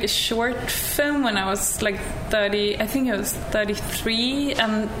making like a short film when I was like 30. I think I was 33,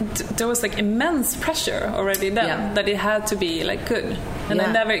 and there was like immense pressure already then that it had to be like good, and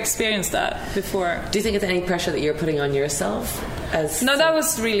I never experienced that before. Do you think it's any pressure that you're putting on yourself? No, that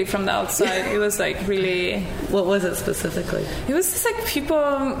was really from the outside. It was like really... What was it specifically? It was just like people...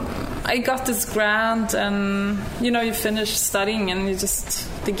 I got this grant, and you finish studying and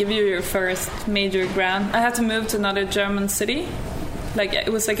they give you your first major grant. I had to move to another German city. Like it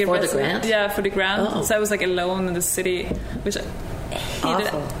was like a for the grant? Yeah, for the grant. Oh. So I was like alone in the city, which I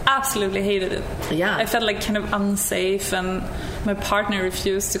hated. Absolutely hated it. Yeah. I felt like kind of unsafe, and my partner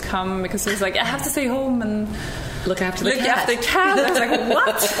refused to come because he was like, I have to stay home and look after the cat. I was like,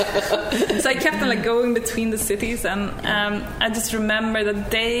 what? So I kept on like going between the cities, and I just remember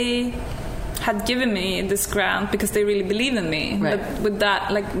that they had given me this grant because they really believed in me. Right. But with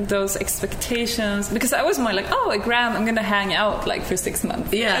that, like those expectations, because I was more like, a grant, I'm gonna hang out like for 6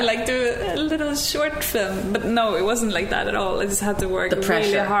 months. Yeah. And like do a little short film. But no, it wasn't like that at all. I just had to work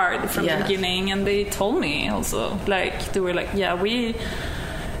really hard from the beginning, and they told me also, like, they were like, we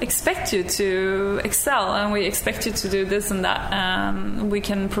expect you to excel, and we expect you to do this and that. We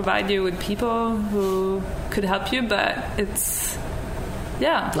can provide you with people who could help you, but it's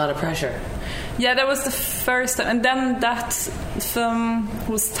a lot of pressure. Yeah, that was the first time, and then that film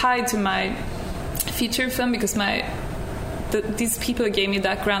was tied to my feature film because these people who gave me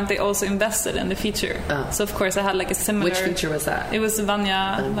that grant, they also invested in the feature. Oh. So of course I had like a similar. Which feature was that? It was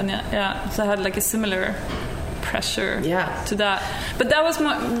Vanya. Yeah. So I had like a similar pressure to that, but that was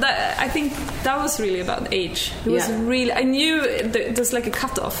I think that was really about age. It was really, I knew there's like a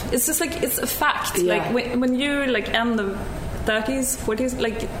cutoff. It's just like, it's a fact. Like when you like end the 30s, 40s,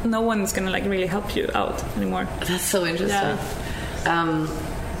 like no one's gonna like really help you out anymore. That's so interesting. I'm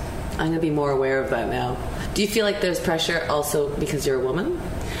gonna be more aware of that now. Do you feel like there's pressure also because you're a woman?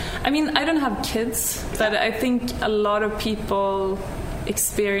 I mean, I don't have kids, but I think a lot of people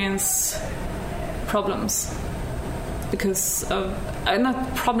experience problems because of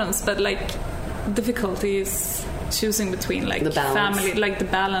not problems, but like difficulties choosing between like the family, like the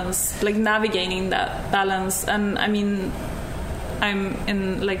balance, like navigating that balance. And I mean, I'm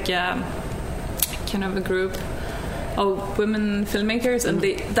in like kind of a group of women filmmakers, and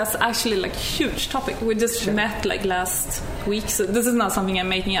that's actually like a huge topic. We just met like last week, so this is not something I'm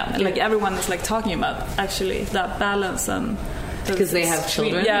making up. Like everyone is like talking about actually that balance, and because they have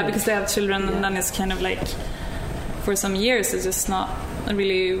children. Yeah, because they have children, and then it's kind of like for some years it's just not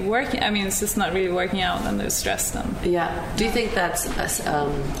really working. I mean, it's just not really working out, and they're stressed. And do you think that's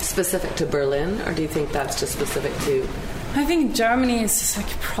specific to Berlin, or do you think that's just specific to? I think Germany is just like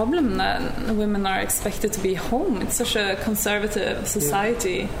a problem that women are expected to be home. It's such a conservative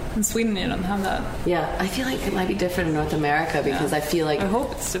society. In Sweden, you don't have that. Yeah, I feel like it might be different in North America because I feel like I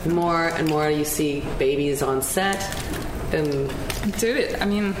hope it's different. More and more you see babies on set. And do it. I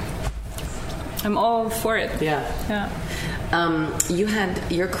mean, I'm all for it. Yeah. You had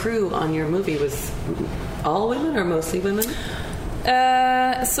your crew on your movie was all women or mostly women?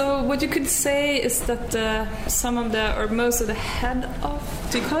 So what you could say is that some of the, or most of the head of,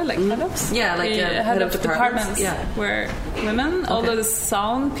 do you call it like head ofs? Yeah, like head of departments were women, although the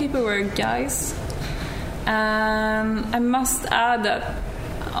sound people were guys. I must add that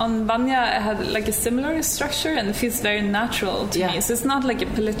on Vanya I had like a similar structure, and it feels very natural to me. So it's not like a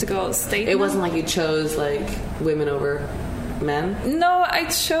political statement. It wasn't like you chose like women over men? No, I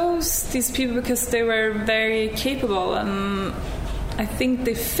chose these people because they were very capable, and I think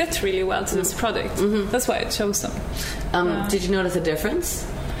they fit really well to this project. That's why I chose them. Did you notice a difference?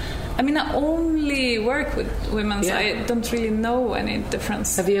 I mean, I only work with women, so I don't really know any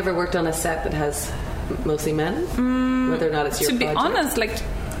difference. Have you ever worked on a set that has mostly men? Whether or not it's your project? To be honest, like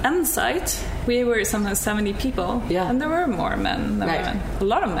Insight, we were sometimes 70 people, and there were more men than women. A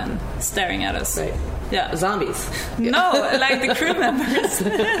lot of men staring at us. Right. Yeah. Zombies. No, like the crew members.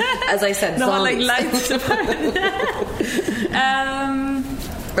 As I said, zombies. Like light department.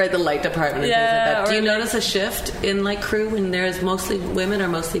 Right, the light department and things like that. Do you notice a shift in like crew when there's mostly women or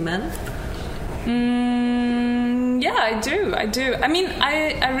mostly men? Yeah, Yeah, I do. I mean,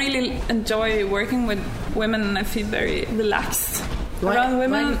 I really enjoy working with women, and I feel very relaxed around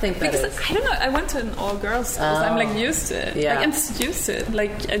women. Why do you think that is? I don't know. I went to an all-girls school, so I'm like used to it. Yeah. Like, I'm just used to it.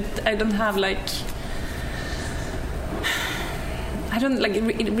 Like I don't have like... I don't like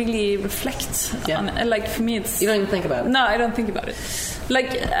it really reflect on, like, for me it's... You don't even think about it? No, I don't think about it.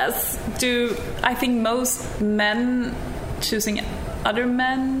 Like, as do I think most men choosing other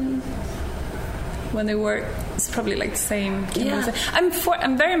men when they work, it's probably like the same.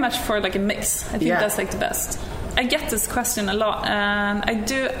 I'm very much for like a mix. I think that's like the best. I get this question a lot, and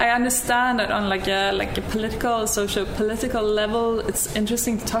I understand that on like a political, socio-political level, it's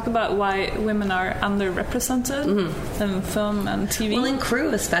interesting to talk about why women are underrepresented in film and TV. Well, in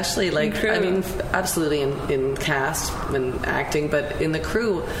crew especially, like, I mean, absolutely in cast and acting, but in the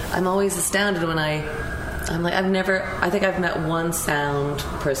crew, I'm always astounded when I'm like, I think I've met one sound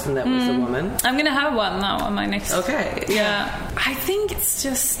person that was a woman. I'm gonna have one now on my next. Okay. Yeah. I think it's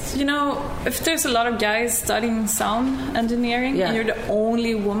just, if there's a lot of guys studying sound engineering and you're the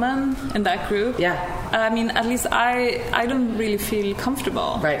only woman in that group. Yeah. I mean, at least I don't really feel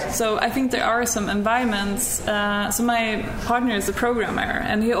comfortable. Right. So I think there are some environments. So my partner is a programmer,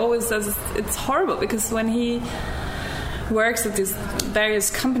 and he always says it's horrible because when he works at these various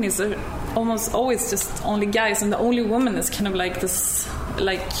companies, they're almost always just only guys, and the only woman is kind of like this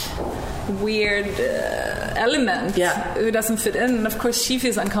like weird element who doesn't fit in, and of course she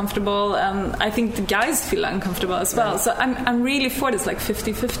feels uncomfortable, and I think the guys feel uncomfortable as well. So I'm really for this like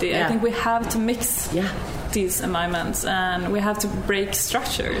 50-50. I think we have to mix these environments, and we have to break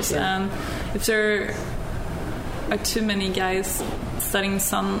structures, and if there are too many guys studying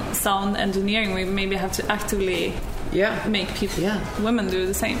sound engineering, we maybe have to actively make people, women do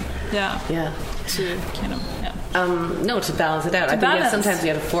the same. To kind of, no, to balance it out. I think sometimes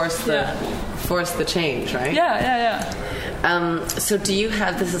you have to force the change, right? So do you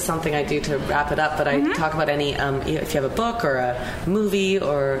have, this is something I do to wrap it up, but I talk about any, if you have a book or a movie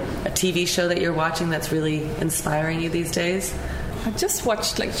or a TV show that you're watching that's really inspiring you these days? I just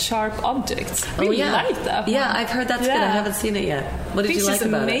watched like Sharp Objects. I really like that one. Yeah, I've heard that's good. I haven't seen it yet. What did you like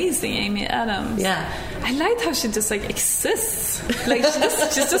about it? She's amazing, Amy Adams. Yeah. I liked how she just like exists. Like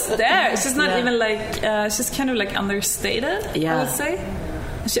she's just there. She's not even like she's kind of like understated. I would say.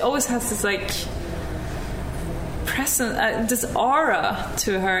 She always has this like presence, this aura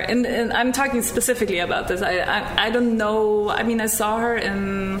to her. And I'm talking specifically about this. I don't know. I mean, I saw her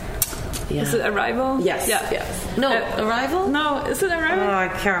in. Is it Arrival? Yes. Yeah. No, Arrival? No, is it Arrival? Oh, I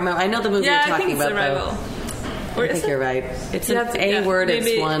can't remember. I know the movie you're talking about. Yeah, I think it's Arrival. Or I think you're right. It's an word,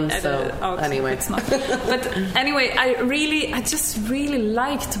 it's one, so anyway. It's not. But anyway, I just really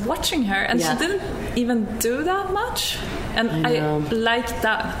liked watching her, and she didn't even do that much. And I liked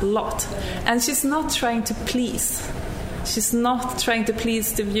that a lot. And she's not trying to please. She's not trying to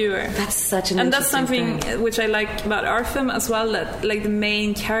please the viewer. That's such an and that's interesting something which I like about our film as well, that like the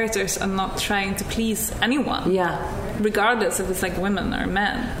main characters are not trying to please anyone. Yeah. Regardless if it's like women or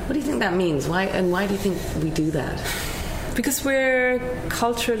men. What do you think that means? Why do you think we do that? Because we're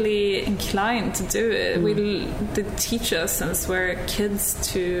culturally inclined to do it. They teach us since we're kids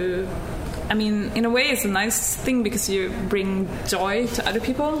to... I mean, in a way it's a nice thing because you bring joy to other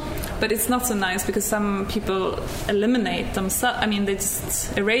people, but it's not so nice because some people eliminate themselves. I mean, they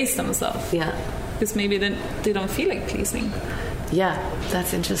just erase themselves. Yeah. Because maybe they don't feel like pleasing. Yeah,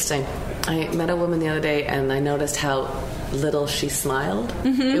 that's interesting. I met a woman the other day and I noticed how little she smiled.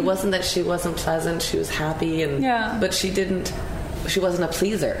 Mm-hmm. It wasn't that she wasn't pleasant, she was happy, but she wasn't a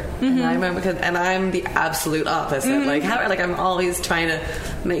pleaser. Mm-hmm. And I remember and I'm the absolute opposite. Mm-hmm. Like I'm always trying to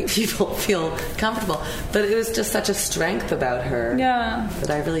make people feel comfortable. But it was just such a strength about her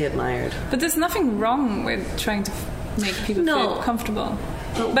that I really admired. But there's nothing wrong with trying to make people feel comfortable.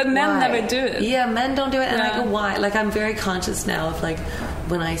 But men never do it. Yeah, men don't do it. And I go, why? Like, I'm very conscious now of, like,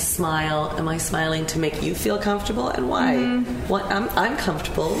 when I smile, am I smiling to make you feel comfortable? And why? Mm-hmm. What? I'm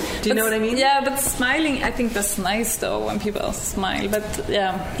comfortable. Do you know what I mean? Yeah, but smiling, I think that's nice, though, when people smile. But,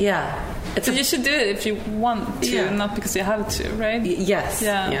 Yeah. So you should do it if you want to, not because you have to, right? Yes.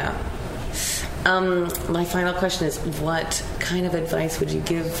 Yeah. My final question is, what kind of advice would you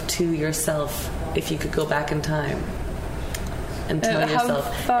give to yourself if you could go back in time? And tell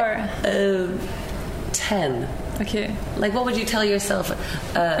yourself. How far? 10. Okay. Like, what would you tell yourself?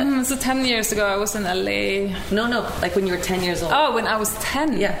 So 10 years ago, I was in LA. No. Like when you were 10 years old. Oh, when I was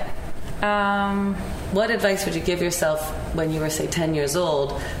 10. Yeah. What advice would you give yourself when you were, say, 10 years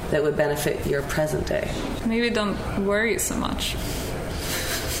old that would benefit your present day? Maybe don't worry so much.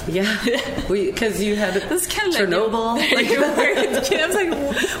 Yeah, because you had Chernobyl. I was like,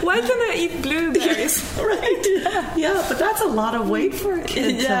 why can't I eat blueberries? Right. Yeah, but that's a lot of weight for a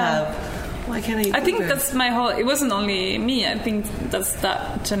kid to have. Why can't I eat blueberries? That's my whole... It wasn't only me. I think that's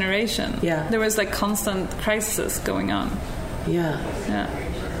that generation. Yeah. There was like constant crisis going on. Yeah.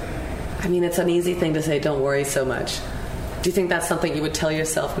 I mean, it's an easy thing to say, don't worry so much. Do you think that's something you would tell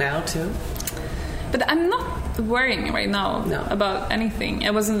yourself now, too? But I'm not worrying right now about anything.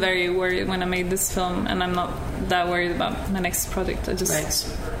 I wasn't very worried when I made this film, and I'm not that worried about my next project. I just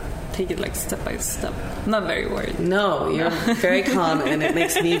take it like step by step. I'm not very worried. No, you're very calm, and it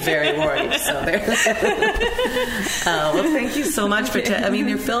makes me very worried. So there. Well, thank you so much for. I mean,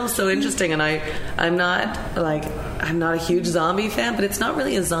 your film's so interesting, and I'm not a huge zombie fan, but it's not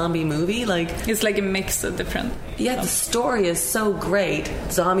really a zombie movie. Like it's like a mix of different. Yeah, the story is so great.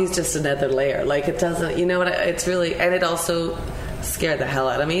 Zombie's just another layer. Like it doesn't. You know what? It's really, and it also scared the hell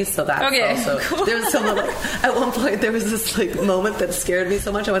out of me, so that's also cool. There was someone at one point there was this moment that scared me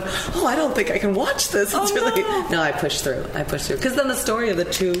so much I went, I don't think I can watch this. It's I pushed through because then the story of the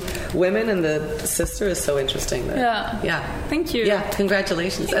two women and the sister is so interesting that, thank you.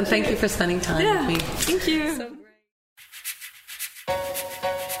 Congratulations. Thank you for spending time with me. Thank you. So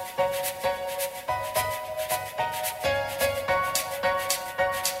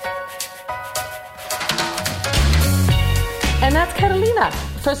And that's Catalina.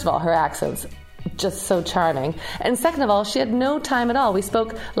 First of all, her accent's just so charming. And second of all, she had no time at all. We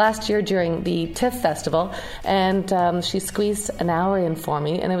spoke last year during the TIFF Festival, and she squeezed an hour in for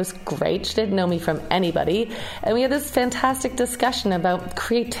me, and it was great. She didn't know me from anybody. And we had this fantastic discussion about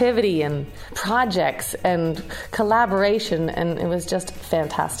creativity and projects and collaboration, and it was just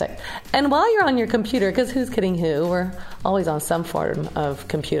fantastic. And while you're on your computer, because who's kidding who, we're always on some form of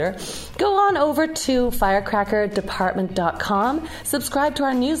computer, go on over to firecrackerdepartment.com, subscribe to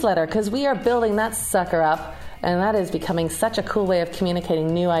our newsletter, because we are building that sucker up, and that is becoming such a cool way of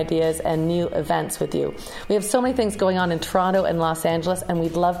communicating new ideas and new events with you. We have so many things going on in Toronto and Los Angeles, and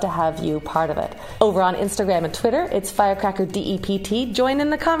we'd love to have you part of it. Over on Instagram and Twitter, it's FirecrackerDEPT. Join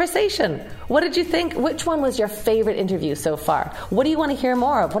in the conversation. What did you think? Which one was your favorite interview so far? What do you want to hear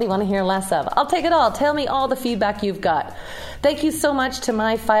more of? What do you want to hear less of? I'll take it all. Tell me all the feedback you've got. Thank you so much to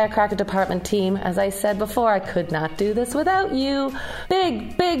my Firecracker Department team. As I said before, I could not do this without you.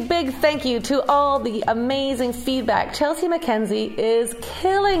 Big, big, big thank you to all the amazing feedback. Chelsea McKenzie is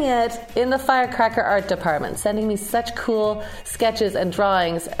killing it in the Firecracker Art Department, sending me such cool sketches and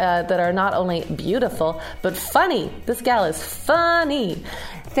drawings that are not only beautiful, but funny. This gal is funny.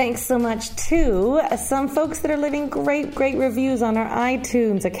 Thanks so much to some folks that are leaving great, great reviews on our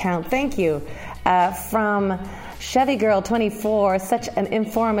iTunes account. Thank you. From Chevy Girl 24, such an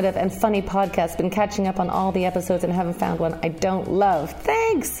informative and funny podcast. Been catching up on all the episodes and haven't found one I don't love.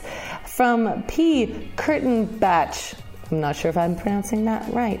 Thanks. From P. Curtinbatch. I'm not sure if I'm pronouncing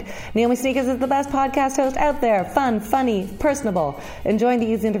that right. Naomi Sneakers is the best podcast host out there. Fun, funny, personable. Enjoying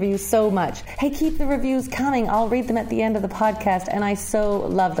these interviews so much. Hey, keep the reviews coming. I'll read them at the end of the podcast, and I so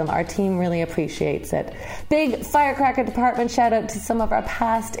love them. Our team really appreciates it. Big Firecracker Department shout out to some of our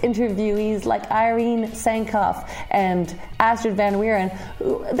past interviewees like Irene Sankoff and Astrid Van Wieren.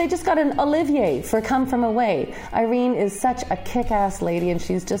 They just got an Olivier for Come From Away. Irene is such a kick-ass lady, and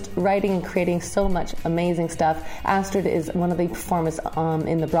she's just writing and creating so much amazing stuff. Astrid is one of the performers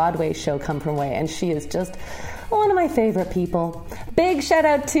in the Broadway show Come From Away, and she is just one of my favorite people. Big shout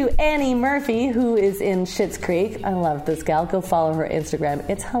out to Annie Murphy, who is in Schitt's Creek. I love this gal. Go follow her Instagram.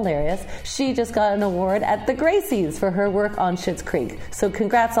 It's hilarious. She just got an award at the Gracies for her work on Schitt's Creek. So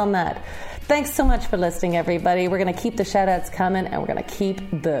congrats on that. Thanks so much for listening, everybody. We're going to keep the shout-outs coming, and we're going to keep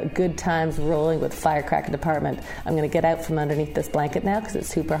the good times rolling with Firecracker Department. I'm going to get out from underneath this blanket now because it's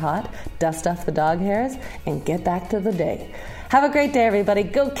super hot, dust off the dog hairs, and get back to the day. Have a great day, everybody.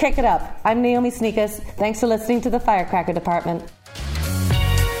 Go kick it up. I'm Naomi Sneakers. Thanks for listening to the Firecracker Department.